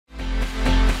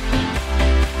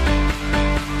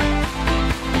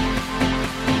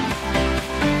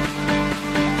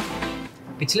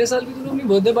पिछले साल भी तूने अपनी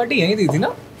बर्थडे पार्टी यहीं दी थी ना?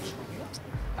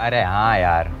 अरे हाँ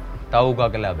यार, ताऊ का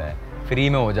क्लब है, फ्री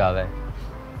में हो जावे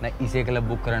ना। इसे क्लब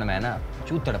बुक करने में ना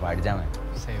चूतड़ पाट जावे।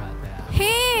 सही बात है यार।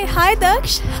 हे हाय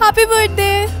दक्ष, हैप्पी बर्थडे।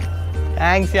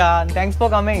 थैंक्स यार, थैंक्स फॉर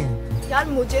कमिंग। यार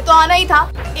मुझे तो आना ही था,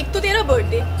 एक तो तेरा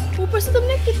बर्थडे, ऊपर से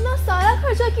तुमने कितना सारा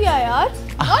खर्चा किया यार।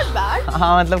 Not bad.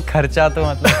 हाँ मतलब खर्चा तो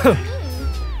मतलब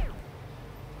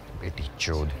बेटी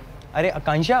चोद। अरे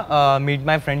आकांक्षा, meet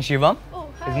my friend Shivam,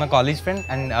 is my college friend,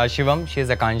 and Shivam she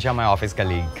is Akanksha my office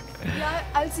colleague. यार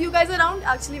I will see you guys around,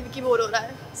 actually Vicky bore हो रहा है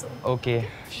सो। Okay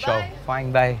sure,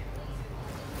 fine, bye.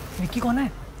 Vicky कौन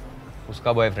है?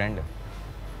 उसका बॉयफ्रेंड।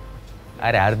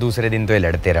 अरे यार दूसरे दिन तो ये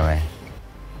लड़ते रहे।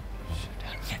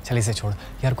 चल इसे छोड़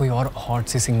यार, कोई और हॉट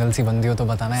सी सिंगल सी बंदी हो तो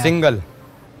बताना यार। सिंगल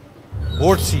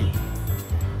हॉट सी?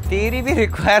 तेरी भी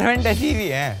रिक्वायरमेंट ऐसी भी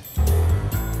है?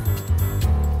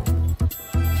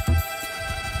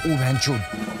 ओ बहनचोद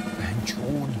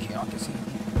गया किसी।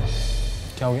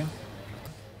 क्या हो गया?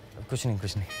 कुछ नहीं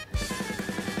कुछ नहीं।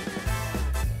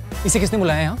 इसे किसने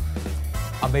बुलाया यहाँ?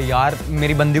 अबे यार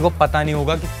मेरी बंदी को पता नहीं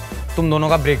होगा कि तुम दोनों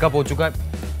का ब्रेकअप हो चुका है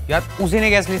यार। उसी ने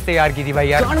गेस्ट लिस्ट तैयार की थी भाई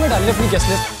यार। कान में डाल ले अपनी गेस्ट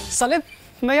लिस्ट। साले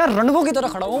मैं यार रणवो की तरह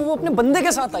खड़ा हूँ, वो अपने बंदे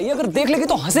के साथ आई, अगर देख लेगी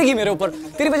तो हंसेगी मेरे ऊपर।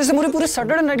 तेरी वजह से मेरी पूरी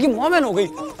सैटरडे नाइट की मॉर्निंग हो गई।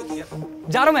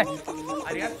 जा रहा हूँ मैं।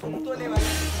 अरे यार तुम तो ले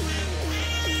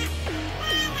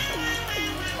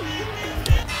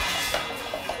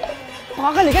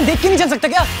पागल है क्या? देख के नहीं चल सकता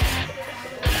क्या?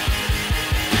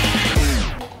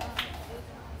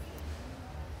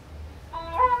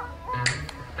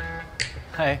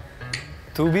 हाय,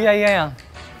 तू भी आई है यहाँ?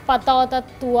 पता होता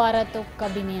तू आ रहा तो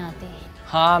कभी नहीं आती।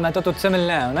 हाँ मैं तो तुझसे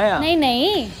मिलने आया हूँ ना यहाँ। नहीं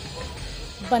नहीं,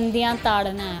 बंदियां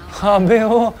ताड़ना है। हाँ बे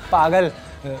वो पागल,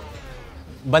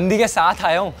 बंदी के साथ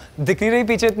आया हूँ। दिख नहीं रही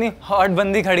पीछे इतनी हॉट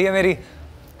बंदी खड़ी है मेरी।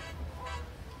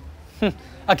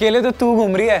 अकेले तो तू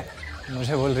घूम रही है,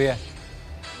 मुझे बोल रही है।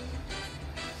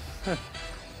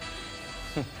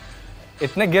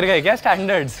 इतने गिर गए क्या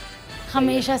स्टैंडर्ड्स?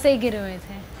 हमेशा से ही गिरे हुए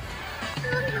थे।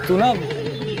 तू ना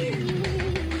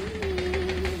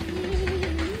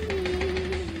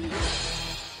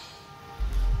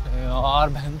यार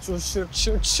बहनचोद, shit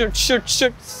shit shit shit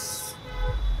shit.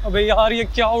 अबे यार ये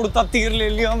क्या उड़ता तीर ले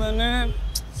लिया मैंने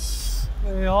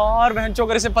यार। बहनचोद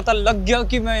अगर इसे पता लग गया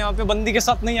कि मैं यहाँ पे बंदी के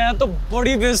साथ नहीं आया तो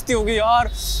बड़ी बेइज्जती होगी यार।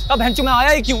 अब बहनचोद मैं आया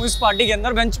ही क्यों इस पार्टी के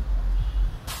अंदर? बहनचोद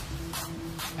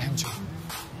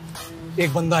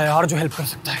एक बंदा है यार जो हेल्प कर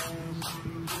सकता है।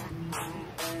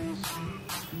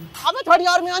 अबे थोड़ी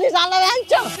और में निशान लगा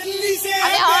बहनचोद।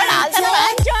 अरे और डाल दे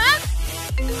बहनचोद।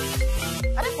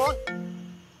 अरे फोन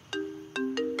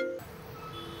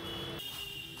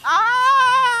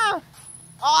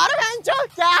और बहनचोद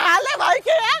क्या हाल है भाई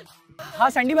के? हाँ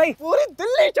सैंडी भाई। पूरी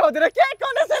दिल्ली चौध रखी है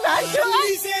कोने से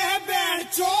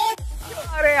बहनचोद।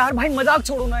 अरे यार भाई मजाक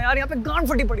छोड़ो ना यार, यहाँ पे गांड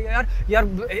फटी पड़ी है यार। यार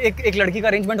एक लड़की का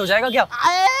अरेंजमेंट हो जाएगा क्या?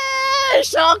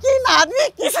 शौकीन आदमी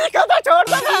किसी को तो छोड़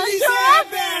दो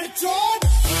बहनचोद।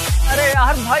 अरे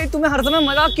यार भाई तुम्हें हर समय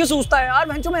मजाक क्यों सोचता है यार?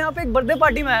 मैं यहाँ पे एक बर्थडे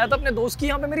पार्टी में आया था अपने दोस्त की,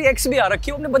 यहाँ पे मेरी एक्स भी आ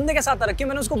रखी है, अपने बंदे के साथ आ रखी है।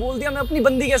 मैंने उसको बोल दिया मैं अपनी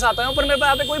बंदी के साथ आया हूँ, पर मेरे पास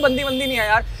यहाँ पे कोई बंदी नहीं है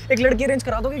यार। एक लड़की अरेंज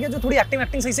करा दोगे क्या जो थोड़ी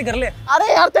एक्टिंग सही से कर ले?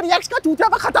 अरे यार तेरी एक्स का चूतिया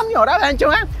पर खत्म नहीं हो रहा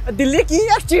है। दिल्ली की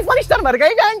एक्स चीफ मिनिस्टर मर गई,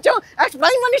 एक्स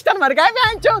प्राइम मिनिस्टर मर गए,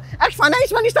 एक्स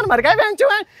फाइनेंस मिनिस्टर मर गए।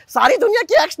 सारी दुनिया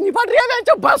की एक्स निपट रही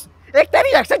है, बस एक तेरी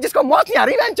एक्स है जिसको मौत नहीं आ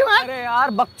रही है। अरे यार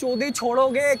बकचोदी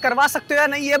छोड़ोगे, करवा सकते हो या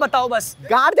नहीं ये बताओ बस।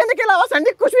 गार्ड देने के अलावा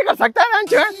संडे कुछ भी कर सकता है।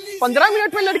 15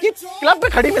 मिनट में लड़की क्लब पे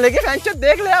खड़ी मिलेगी।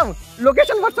 देख ले, अब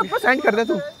लोकेशन व्हाट्सएप पे सेंड कर दे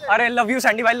तू। अरे लव यू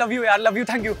सैंडी भाई, लव यू यार, लव यू,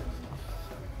 थैंक यू।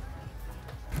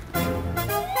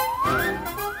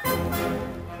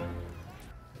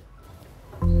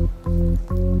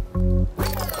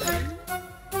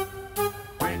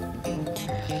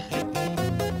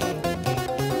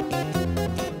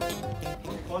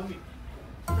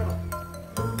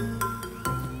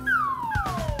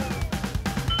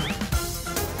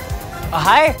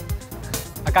 हाय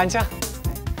आकांक्षा,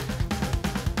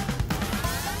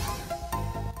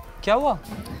 क्या हुआ?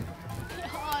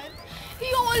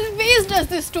 He always does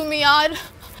this to me यार।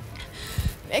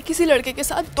 मैं किसी लड़के के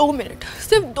साथ 2 मिनट,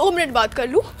 सिर्फ 2 मिनट बात कर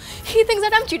लूं, he thinks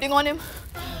that I'm cheating on him।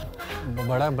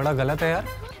 बड़ा गलत है यार।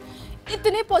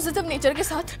 इतने पॉजिटिव नेचर के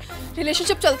साथ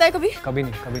रिलेशनशिप चलता है कभी?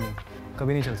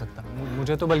 कभी नहीं चल सकता।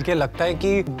 मुझे तो बल्कि लगता है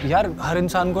कि यार हर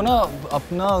इंसान को ना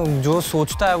अपना जो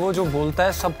सोचता है, वो जो बोलता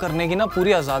है, सब करने की ना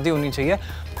पूरी आज़ादी होनी चाहिए।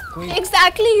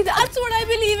 Exactly, that's what I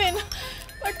believe in।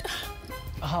 But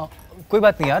हाँ कोई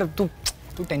बात नहीं यार, तू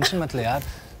टेंशन मत ले यार,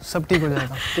 सब ठीक हो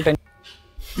जाएगा। तू टेंशन।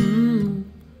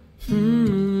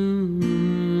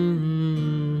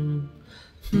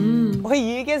 ओए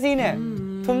ये क्या सीन है?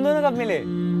 तुम दोनों कब मिले?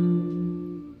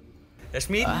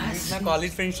 Rashmeet, this is my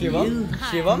college friend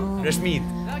Shivam, Rashmeet.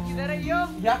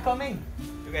 Yeah, coming.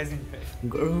 You guys enjoy.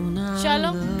 चलो,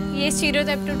 ये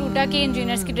स्टीरियोटाइप तो टूटा कि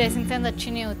इंजीनियर्स की ड्रेसिंग सेंस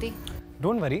अच्छी नहीं होती।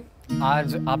 डोंट वरी,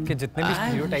 आज आपके जितने भी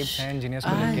स्टीरियोटाइप्स हैं इंजीनियर्स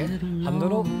को लेके हम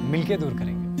दोनों मिलके दूर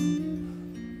करेंगे।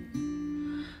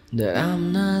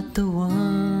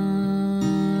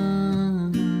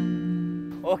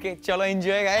 ओके, चलो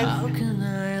एंजॉय गाइस।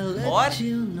 और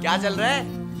क्या चल रहा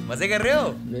है? मजे कर रहे हो?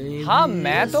 हाँ,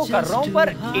 मैं तो कर रहा हूँ, पर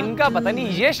इनका पता नहीं,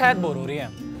 ये शायद बोर हो रही है।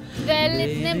 वेल,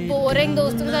 इतने बोरिंग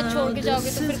दोस्तों के साथ छोड़ के जाओगे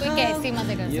तो फिर कोई कैसे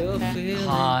मजे कर सकता है?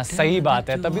 हाँ, सही बात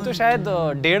है। तभी तो शायद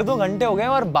 1.5-2 घंटे हो गए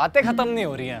और बातें खत्म नहीं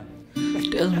हो रही हैं।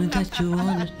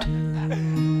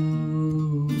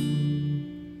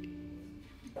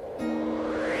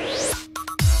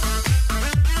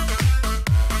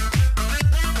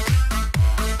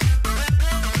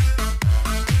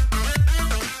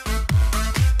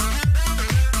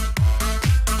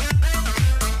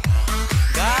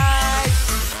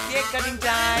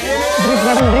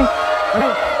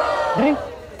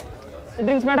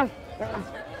 Drinks madam.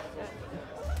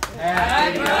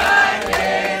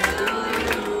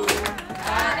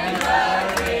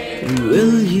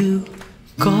 Will you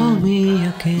call me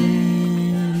again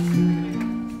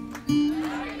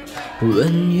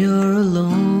when you're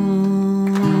alone?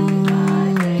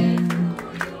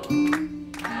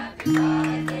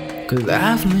 'Cause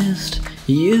I've missed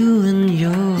you and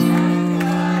your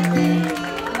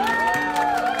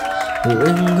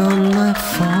ring on my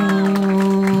phone.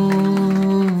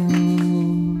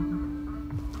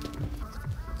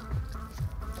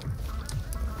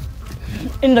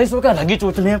 इन रईसों का अलग ही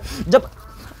चोचले हैं। जब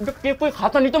केक कोई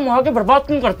खाता नहीं तो मुहा के बर्बाद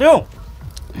क्यों करते हो?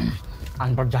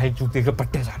 अनपढ़ जाहिल जूते के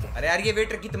पट्टे साले। अरे यार, ये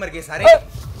वेटर की मर गए सारे।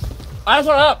 आया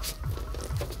थोड़ा।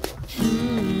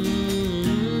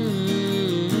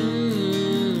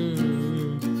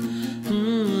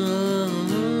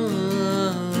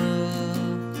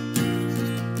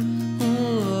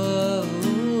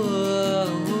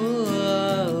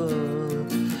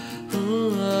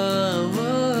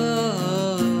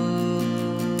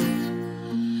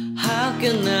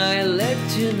 Can I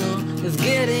let you know it's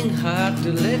getting hard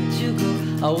to let you go?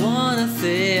 I wanna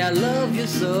say I love you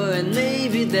so, and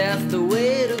maybe that's the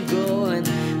way to go. And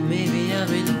maybe I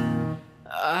mean,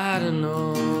 I don't know.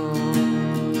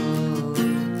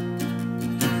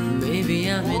 Maybe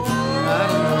I mean, I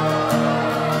don't know.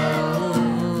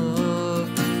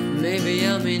 Maybe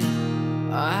I mean,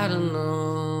 I don't know.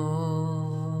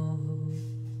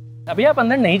 अभी आप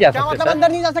अंदर नहीं जा सकते। क्या मतलब अंदर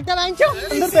नहीं जा सकते?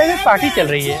 अंदर तो एक पार्टी चल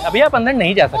रही है, अभी आप अंदर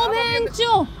नहीं जा सकते।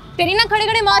 तेरी ना खड़े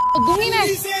खड़े मार दूंगी मैं।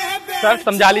 सर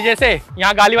समझा लीजिए से,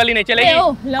 यहाँ गाली वाली नहीं चलेगी।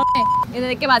 इधर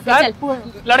देख के बात कर, चल।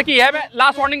 लड़की है, मैं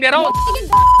लास्ट वार्निंग दे रहा हूँ।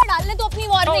 डालने तो अपनी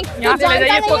वार्निंग। यहाँ से ले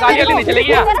जाइए इसको, गाली वाली नहीं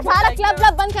चलेगी। सारा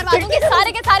क्लब बंद करवा दूंगी,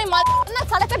 सारे के सारे मार ना,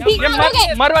 सारा का भीख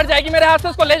मांगोगे। मर जाएगी मेरे हाथ से,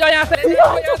 उसको ले जाओ यहाँ से।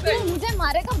 मुझे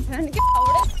मारेगा बहन के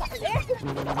औड़े साले।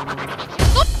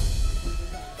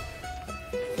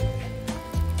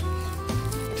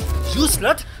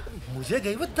 यूज़लेस, मुझे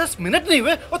गई हुए 10 मिनट नहीं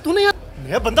हुए और तूने यहाँ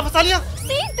नया बंदा फंसा लिया।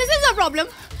 See, this is the problem.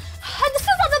 This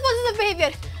is not the positive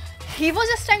behavior. He was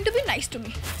just trying to be nice to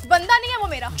me. बंदा नहीं है वो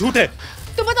मेरा। झूठ है।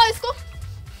 तू बताओ इसको।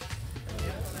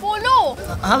 बोलो।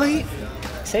 हाँ भाई,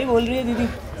 सही बोल रही है दीदी।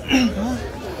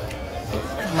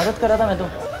 मदद कर रहा था मैं तो।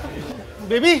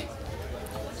 बेबी,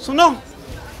 सुनो।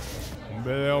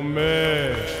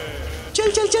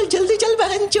 चल चल चल, जल्दी चल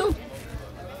बहनचो।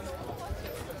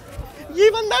 ये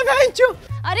बंदा बहनचो।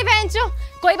 अरे बहनचो,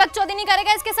 कोई बकचोदी नहीं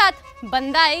करेगा इसके साथ।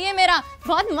 बंदा है ये मेरा,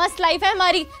 बहुत मस्त लाइफ है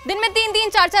हमारी। दिन में 3-3,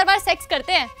 4-4 बार सेक्स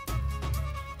करते हैं।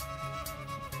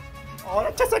 और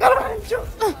अच्छे से कर बहनचो।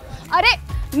 अरे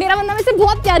मेरा बंदा मुझसे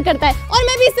बहुत प्यार करता है और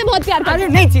मैं भी इससे बहुत प्यार करती हूँ।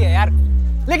 अरे नहीं चाहिए यार,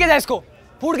 लेके जा इसको,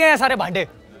 फूट गए हैं सारे भांडे।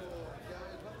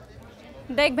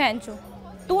 देख बहनचो,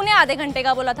 तूने आधे घंटे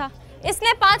का बोला था,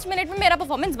 इसने 5 मिनट में मेरा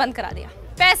परफॉर्मेंस बंद करा दिया।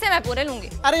 पैसे मैं पूरे लूंगी।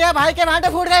 अरे यार भाई के भांडे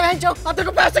फूट गए बहनचो, अब तेरे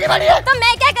को पैसे की बड़ी है। तो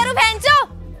मैं क्या करूं बहनचो?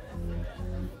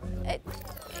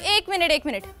 एक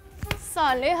मिनट,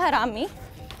 साले हरामी,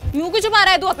 यूं क्यों छुपा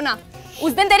रहा है तू अपना?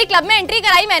 उस दिन तेरी क्लब में एंट्री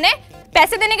कराई मैंने,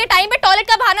 पैसे देने के टाइम पे टॉयलेट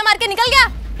का बहाना मार के निकल गया।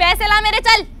 पैसे ला मेरे,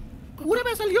 चल। पूरे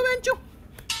पैसे लियो बहनचो।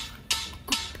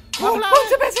 कौन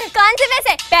से पैसे? कौन से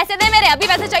पैसे? पैसे दे मेरे, अभी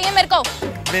पैसे चाहिए मेरे को।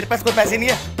 मेरे पास कोई पैसे नहीं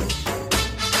है।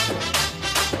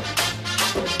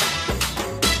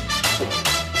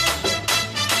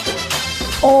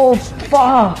 ओह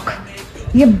फक,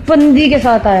 ये बंदी के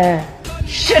साथ आया है।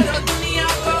 शिट।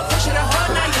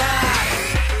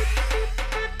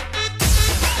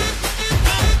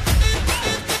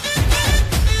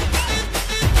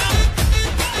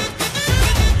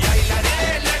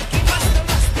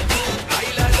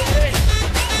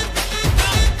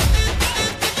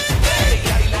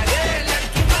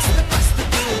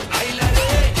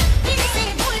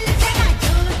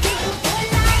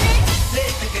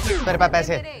 तेरे पास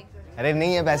पैसे? अरे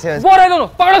नहीं है पैसे। वो रहे दोनों,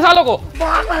 पकड़ो सालों को।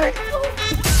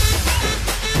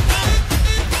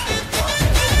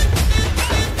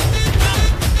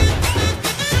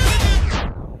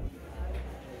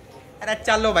 अरे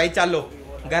चलो भाई चलो,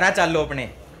 घरा चलो अपने।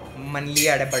 मन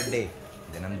लिया अरे बर्थडे,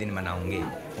 जन्मदिन मनाऊंगे,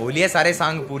 हो लिए सारे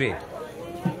सांग पूरे।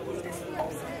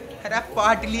 अरे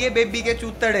पाट लिए बेबी के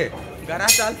चूतड़े, घरा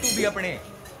चल तू भी अपने।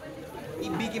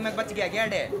 इब्बी की मैं बच गया क्या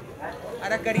डे?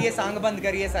 अरे करिए सांग बंद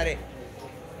करिए सारे।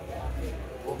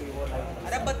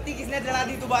 अरे बत्ती किसने जला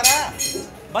दी दोबारा?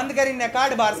 बंद करी ने,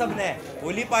 काट बाहर सब ने।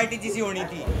 होली पार्टी जिसी होनी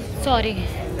थी। सॉरी।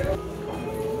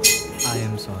 आई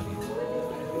एम सॉरी,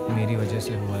 मेरी वजह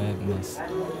से हुआ है मिस।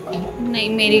 नहीं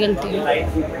मेरी गलती है।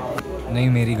 नहीं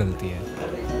मेरी गलती है।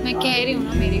 मैं कह रही हूँ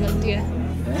ना मेरी गलती है।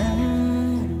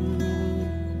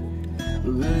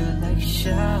 We're like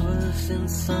showers in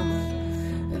summer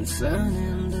and sun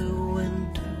in the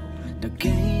winter. The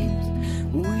games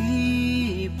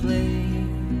we play,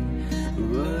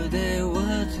 were they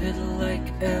worth it like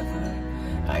ever?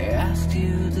 I asked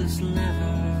you this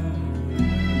never.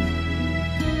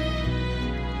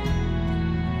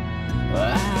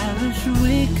 I wish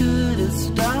we could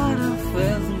start off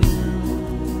as new.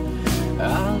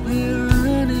 I'll be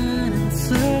running in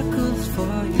circles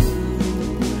for you.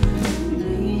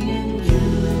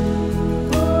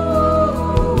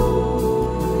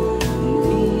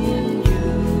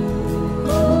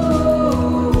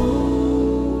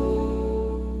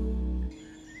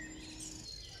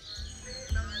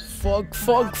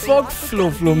 Fuck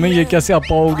flow में ये कैसे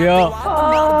आपा हो गया?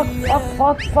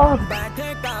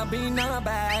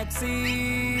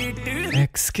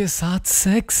 X के साथ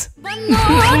sex?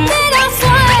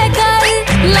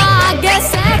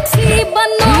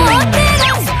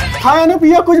 खाया ना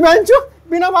पिया कुछ बहनचो,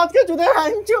 बिना बात के चुदे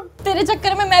बहनचो। तेरे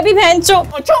चक्कर में मैं भी बहनचो।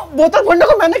 अच्छा बोतल फोड़ने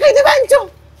को मैंने कही थी बहनचो।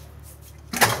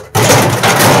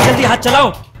 जल्दी हाथ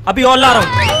चलाओ, अभी और ला रहा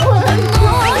हूँ।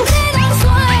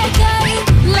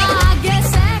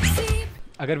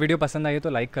 अगर वीडियो पसंद आई है तो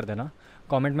लाइक कर देना,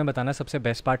 कमेंट में बताना सबसे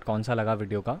बेस्ट पार्ट कौन सा लगा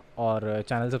वीडियो का, और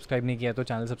चैनल सब्सक्राइब नहीं किया तो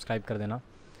चैनल सब्सक्राइब कर देना।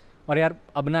 और यार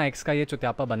अब ना एक्स का ये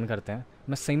चुत्यापा बंद करते हैं।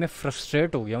 मैं सही में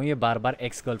फ्रस्ट्रेट हो गया हूँ ये बार बार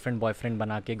एक्स गर्लफ्रेंड बॉयफ्रेंड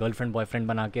बना के, गर्लफ्रेंड बॉयफ्रेंड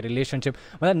बना के रिलेशनशिप,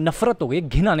 मतलब नफरत हो गई,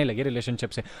 घिन आने लगी रिलेशनशिप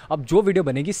से। अब जो वीडियो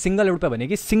बनेगी सिंगल लौंडे पे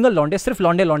बनेगी, सिंगल लौंडे, सिर्फ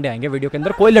लौंडे लौंडे आएंगे वीडियो के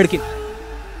अंदर, कोई लड़की।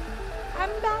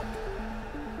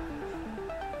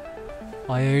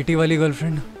 IIT वाली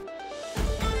गर्लफ्रेंड